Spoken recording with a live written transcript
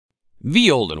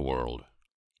The Olden World.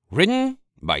 Written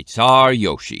by Czar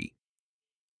Yoshi.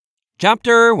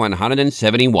 Chapter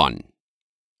 171.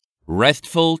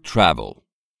 Restful Travel.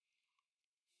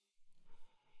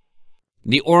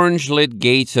 The orange-lit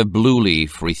gates of Blue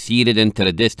Leaf receded into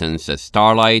the distance as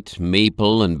Starlight,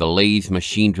 Maple, and Belay's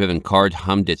machine-driven cart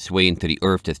hummed its way into the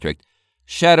Earth District,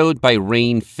 shadowed by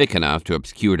rain thick enough to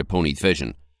obscure the pony's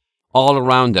vision. All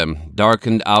around them,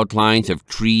 darkened outlines of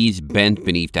trees bent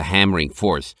beneath the hammering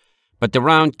force, but the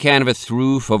round canvas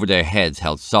roof over their heads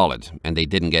held solid, and they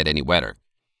didn't get any wetter.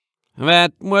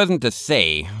 That wasn't to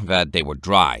say that they were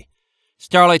dry.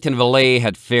 Starlight and Valet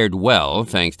had fared well,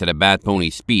 thanks to the Bat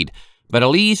Pony's speed, but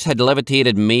Elise had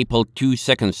levitated Maple 2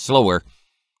 seconds slower,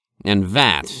 and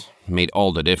that made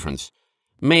all the difference.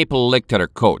 Maple licked at her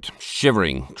coat,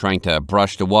 shivering, trying to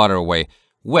brush the water away,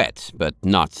 wet but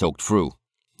not soaked through.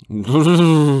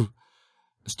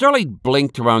 Starlight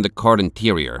blinked around the cart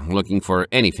interior, looking for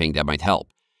anything that might help.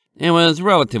 It was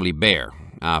relatively bare.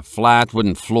 A flat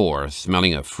wooden floor,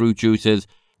 smelling of fruit juices.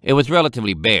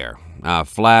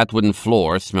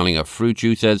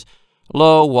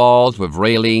 Low walls with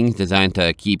railings designed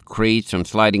to keep crates from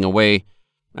sliding away.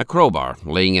 A crowbar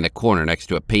laying in a corner next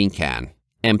to a paint can,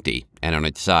 empty and on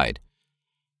its side.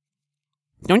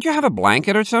 "Don't you have a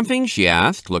blanket or something?" she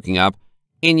asked, looking up.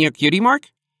 "In your cutie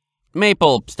mark?"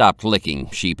 Maple stopped licking,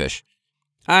 sheepish.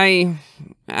 "I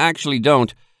actually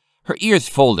don't." Her ears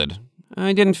folded.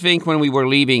 "I didn't think when we were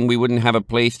leaving we wouldn't have a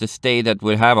place to stay that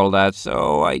would have all that,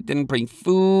 so I didn't bring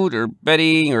food or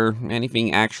bedding or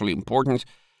anything actually important.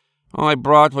 All I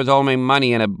brought was all my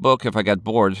money and a book if I got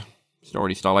bored."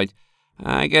 Sorry, Starlight.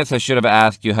 "I guess I should have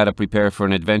asked you how to prepare for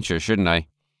an adventure, shouldn't I?"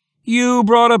 You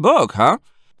brought a book, huh?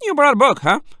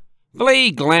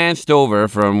 Valet glanced over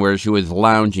from where she was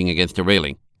lounging against the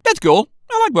railing. "That's cool.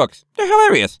 I like books. They're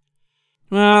hilarious."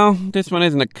 "Well, this one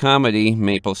isn't a comedy,"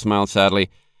 Maple smiled sadly.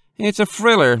 "It's a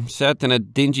thriller set in a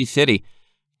dingy city.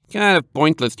 Kind of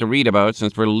pointless to read about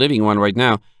since we're living one right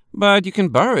now, but you can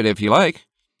borrow it if you like."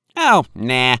 "Oh,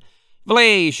 nah."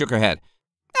 Valet shook her head.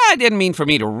 "I didn't mean for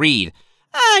me to read.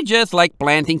 I just like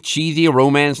planting cheesy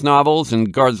romance novels in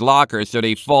guards' lockers so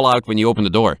they fall out when you open the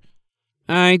door."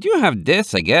 "I do have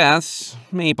this, I guess."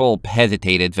 Maple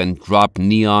hesitated, then dropped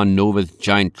Neon Nova's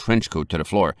giant trench coat to the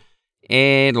floor.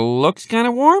 "It looks kind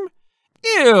of warm."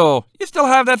 "Ew, you still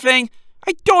have that thing?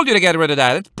 I told you to get rid of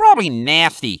that. It's probably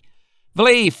nasty."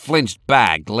 Valet flinched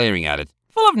back, glaring at it.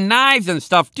 "Full of knives and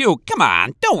stuff, too. Come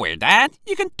on, don't wear that.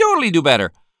 You can totally do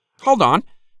better." "Hold on."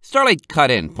 Starlight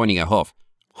cut in, pointing a hoof.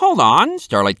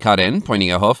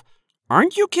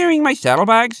 "Aren't you carrying my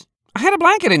saddlebags? I had a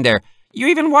blanket in there. You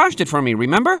even washed it for me,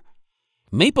 remember?"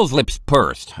 Maple's lips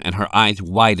pursed, and her eyes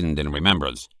widened in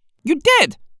remembrance. "You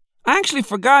did! I actually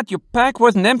forgot your pack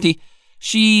wasn't empty."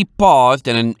 She paused,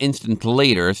 and an instant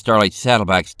later, Starlight's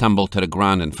saddlebags tumbled to the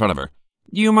ground in front of her.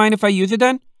 "Do you mind if I use it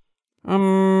then?"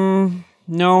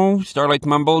 No," Starlight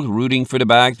mumbled, rooting through the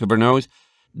bags with her nose.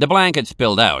 The blanket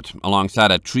spilled out,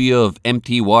 alongside a trio of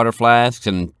empty water flasks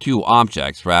and 2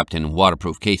 objects wrapped in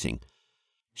waterproof casing.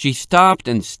 She stopped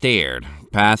and stared,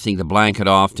 passing the blanket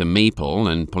off to Maple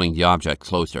and pulling the object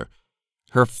closer.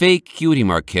 Her fake cutie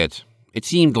mark kit. It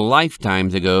seemed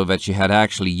lifetimes ago that she had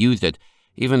actually used it,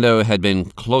 even though it had been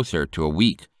closer to a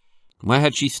week. What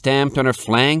had she stamped on her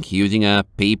flank, using a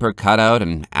paper cutout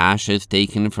and ashes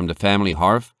taken from the family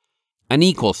hearth? An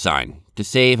equal sign, to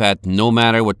say that no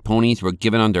matter what ponies were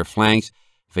given on their flanks,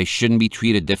 they shouldn't be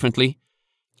treated differently.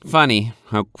 Funny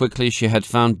how quickly she had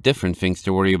found different things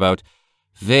to worry about.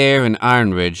 There in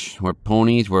Iron Ridge, where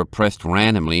ponies were oppressed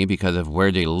randomly because of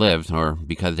where they lived, or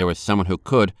because there was someone who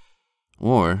could,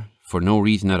 or for no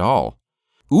reason at all.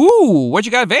 "Ooh, what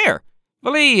you got there?"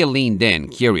 Valet leaned in,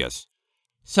 curious.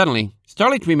 Suddenly,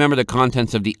 Starlight remembered the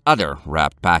contents of the other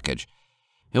wrapped package.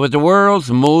 It was the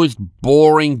world's most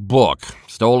boring book,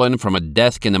 stolen from a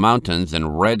desk in the mountains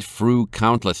and read through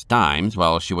countless times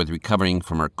while she was recovering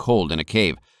from her cold in a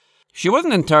cave. She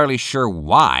wasn't entirely sure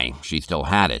why she still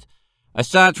had it.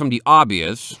 Aside from the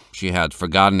obvious, she had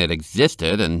forgotten it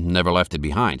existed and never left it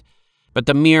behind. But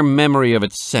the mere memory of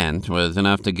its scent was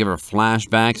enough to give her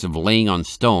flashbacks of laying on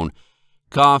stone,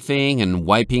 coughing and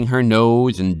wiping her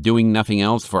nose and doing nothing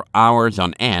else for hours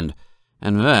on end,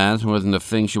 and that wasn't a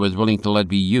thing she was willing to let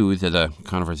be used as a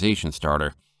conversation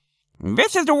starter.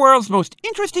 "This is the world's most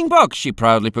interesting book," she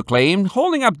proudly proclaimed,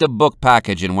 holding up the book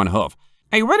package in one hoof.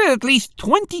 "I read it at least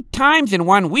 20 times in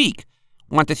 1 week.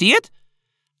 Want to see it?"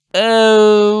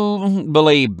 "Oh,"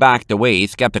 Belay backed away,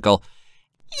 skeptical.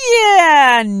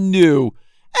 "Yeah, no.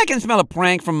 I can smell a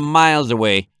prank from miles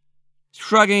away."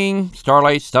 Shrugging,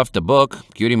 Starlight stuffed the book,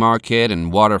 cutie mark kit,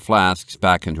 and water flasks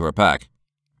back into her pack.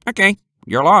 "Okay,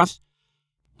 your loss."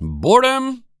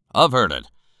 Boredom averted.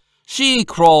 She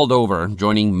crawled over,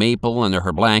 joining Maple under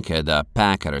her blanket, a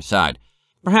pack at her side.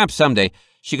 Perhaps someday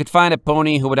she could find a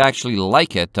pony who would actually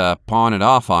like it to pawn it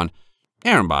off on.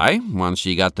 Errand by, once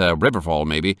she got to Riverfall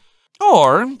maybe.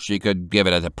 Or she could give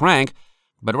it as a prank.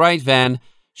 But right then,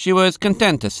 she was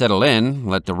content to settle in,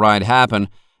 let the ride happen,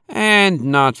 and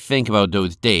not think about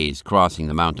those days crossing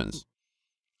the mountains.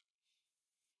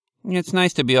 It's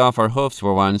nice to be off our hoofs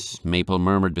for once, Maple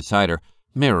murmured beside her,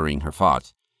 mirroring her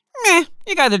thoughts. Meh,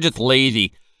 you guys are just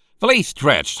lazy. Valet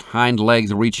stretched, hind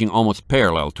legs reaching almost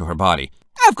parallel to her body.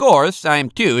 Of course, I am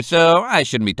too, so I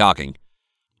shouldn't be talking.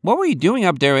 What were you doing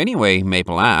up there anyway?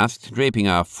 Maple asked, draping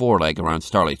a foreleg around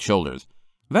Starlight's shoulders.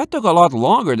 That took a lot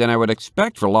longer than I would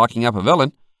expect for locking up a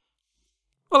villain.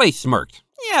 Valet smirked.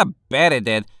 Yeah, bet it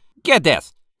did. Get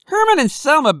this. Herman and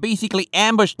Selma basically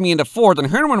ambushed me in the fort, and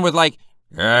Herman was like,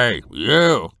 "Hey,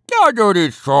 you, go do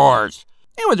these chores."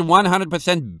 It was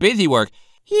 100% busy work.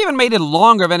 He even made it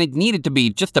longer than it needed to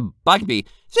be, just to bug me.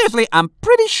 Seriously, I'm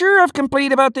pretty sure I've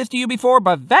complained about this to you before,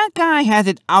 but that guy has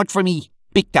it out for me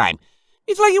big time.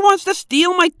 It's like he wants to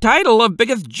steal my title of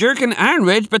biggest jerk in Iron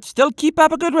Ridge, but still keep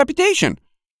up a good reputation.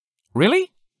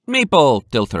 Really? Maple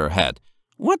tilted her head.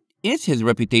 What is his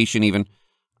reputation even?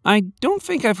 I don't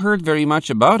think I've heard very much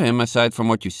about him aside from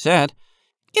what you said.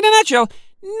 In a nutshell,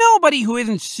 nobody who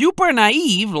isn't super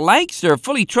naive likes or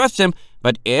fully trusts him,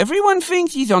 but everyone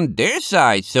thinks he's on their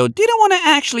side, so they don't want to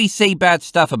actually say bad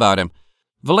stuff about him.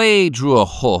 Valet drew a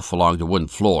hoof along the wooden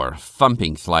floor,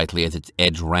 thumping slightly as its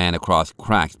edge ran across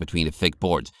cracks between the thick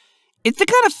boards. It's the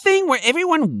kind of thing where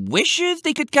everyone wishes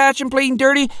they could catch him playing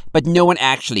dirty, but no one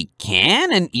actually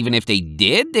can, and even if they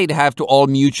did, they'd have to all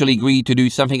mutually agree to do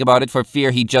something about it for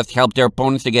fear he just helped their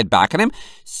opponents to get back at him.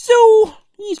 So,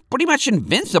 he's pretty much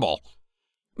invincible.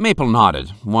 Maple nodded,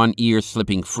 one ear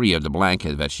slipping free of the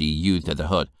blanket that she used as a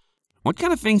hood. What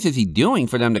kind of things is he doing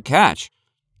for them to catch?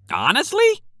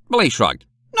 Honestly? Valet shrugged.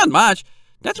 Not much.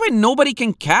 That's why nobody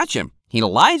can catch him. He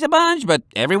lies a bunch, but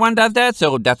everyone does that,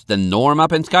 so that's the norm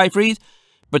up in Skyfreeze.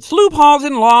 But Sloop hauls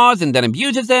in laws and then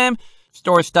abuses them,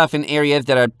 stores stuff in areas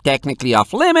that are technically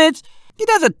off limits. He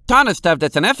does a ton of stuff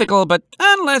that's unethical, but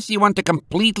unless you want to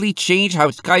completely change how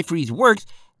Skyfreeze works,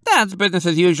 that's business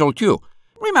as usual too.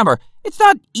 Remember, it's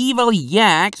not evil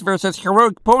yaks versus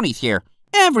heroic ponies here.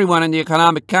 Everyone in the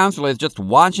Economic Council is just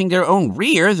watching their own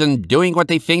rears and doing what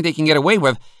they think they can get away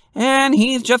with, and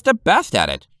he's just the best at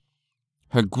it.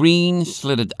 Her green,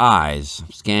 slitted eyes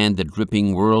scanned the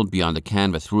dripping world beyond the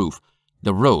canvas roof,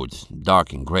 the roads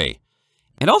dark and gray.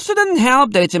 It also doesn't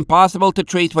help that it's impossible to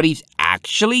trace what he's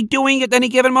actually doing at any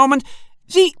given moment.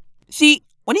 See,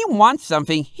 when he wants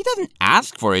something, he doesn't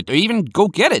ask for it or even go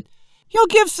get it. He'll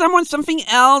give someone something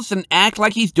else and act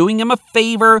like he's doing him a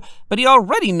favor, but he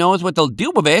already knows what they'll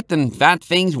do with it, and that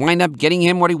things wind up getting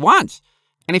him what he wants.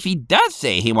 And if he does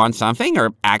say he wants something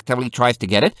or actively tries to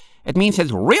get it, it means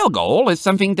his real goal is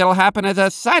something that'll happen as a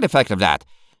side effect of that.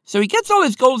 So he gets all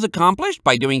his goals accomplished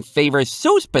by doing favors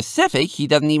so specific he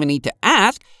doesn't even need to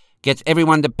ask, gets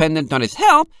everyone dependent on his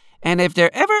help, and if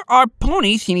there ever are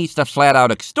ponies he needs to flat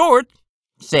out extort,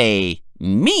 say,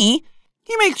 me,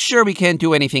 he makes sure we can't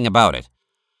do anything about it.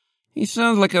 He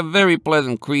sounds like a very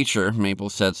pleasant creature, Maple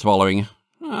said, swallowing.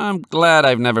 I'm glad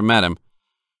I've never met him.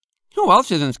 Who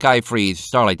else is in Skyfreeze?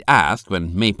 Starlight asked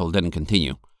when Maple didn't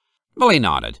continue. Valet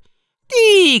nodded.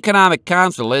 The Economic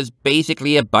Council is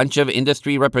basically a bunch of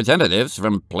industry representatives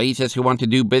from places who want to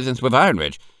do business with Iron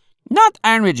Ridge. Not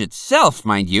Iron Ridge itself,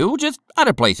 mind you, just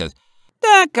other places.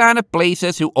 The kind of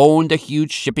places who own the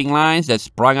huge shipping lines that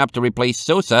sprung up to replace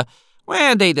Sosa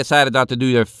when they decided not to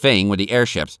do their thing with the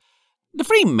airships. The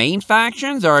three main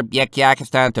factions are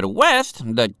Yak-Yakistan to the west,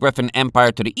 the Griffin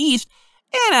Empire to the east,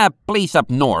 and a place up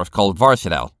north called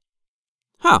Varsidel.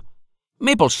 Huh.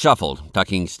 Maple shuffled,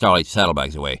 tucking Starlight's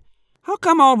saddlebags away. How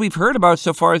come all we've heard about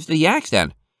so far is the Yaks,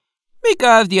 then?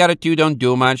 Because the other two don't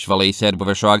do much, Valet said with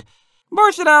a shrug.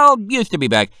 Varsidel used to be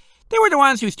back. They were the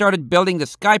ones who started building the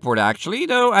skyport, actually,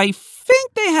 though I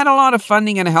think they had a lot of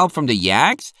funding and help from the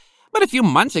Yaks. But a few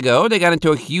months ago, they got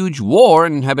into a huge war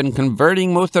and have been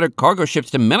converting most of their cargo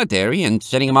ships to military and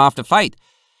sending them off to fight.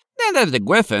 Then there's the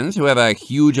Griffins, who have a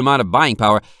huge amount of buying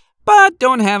power, but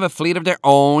don't have a fleet of their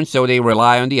own, so they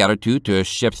rely on the other two to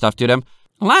ship stuff to them.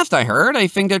 Last I heard, I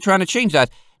think they're trying to change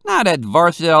that. Now that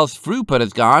Varsidel's throughput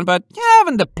is gone, but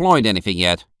haven't deployed anything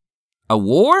yet. A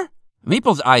war?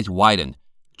 Maple's eyes widened.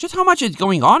 Just how much is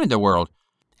going on in the world?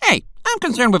 Hey, I'm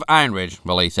concerned with Iron Ridge,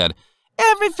 Valet said.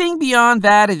 Everything beyond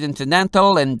that is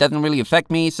incidental and doesn't really affect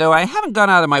me, so I haven't gone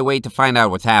out of my way to find out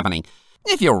what's happening.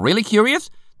 If you're really curious,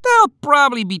 there'll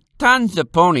probably be tons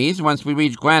of ponies once we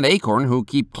reach Grand Acorn who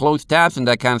keep close tabs on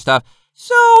that kind of stuff,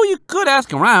 So you could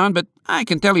ask around, but I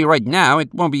can tell you right now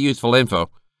it won't be useful info.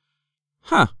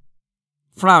 Huh.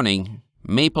 Frowning,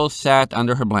 Maple sat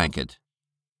under her blanket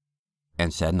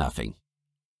and said nothing.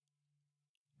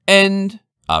 End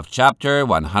of chapter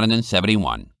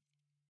 171.